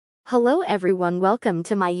Hello everyone, welcome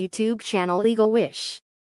to my YouTube channel Legal Wish.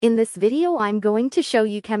 In this video I'm going to show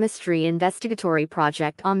you chemistry investigatory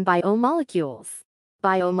project on biomolecules.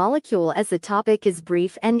 Biomolecule as a topic is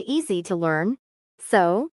brief and easy to learn.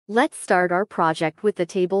 So, let's start our project with the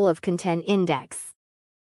table of content index.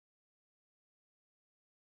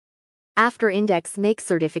 After index, make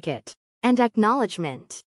certificate and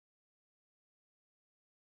acknowledgement.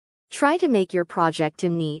 Try to make your project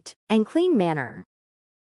in neat and clean manner.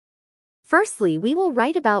 Firstly, we will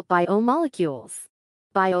write about biomolecules.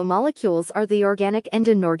 Biomolecules are the organic and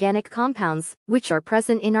inorganic compounds which are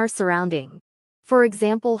present in our surrounding. For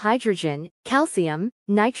example, hydrogen, calcium,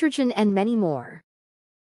 nitrogen, and many more.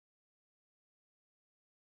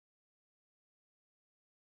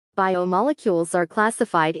 Biomolecules are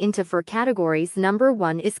classified into four categories. Number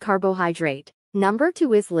 1 is carbohydrate, number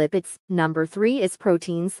 2 is lipids, number 3 is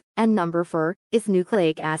proteins, and number 4 is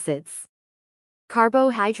nucleic acids.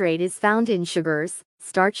 Carbohydrate is found in sugars,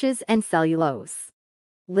 starches, and cellulose.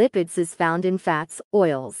 Lipids is found in fats,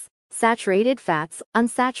 oils, saturated fats,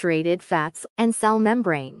 unsaturated fats, and cell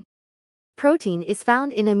membrane. Protein is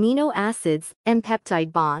found in amino acids and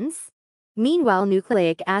peptide bonds. Meanwhile,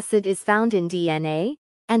 nucleic acid is found in DNA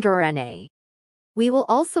and RNA. We will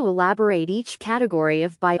also elaborate each category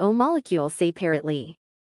of biomolecule separately.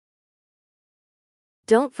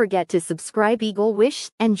 Don't forget to subscribe Legal Wish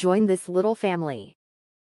and join this little family.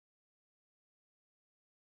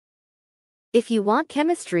 If you want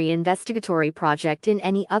chemistry investigatory project in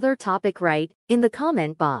any other topic, write in the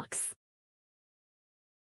comment box.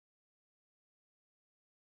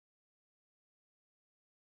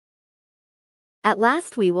 At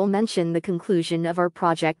last, we will mention the conclusion of our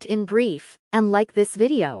project in brief, and like this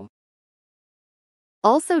video.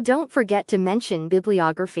 Also, don't forget to mention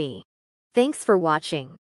bibliography. Thanks for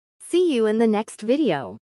watching. See you in the next video.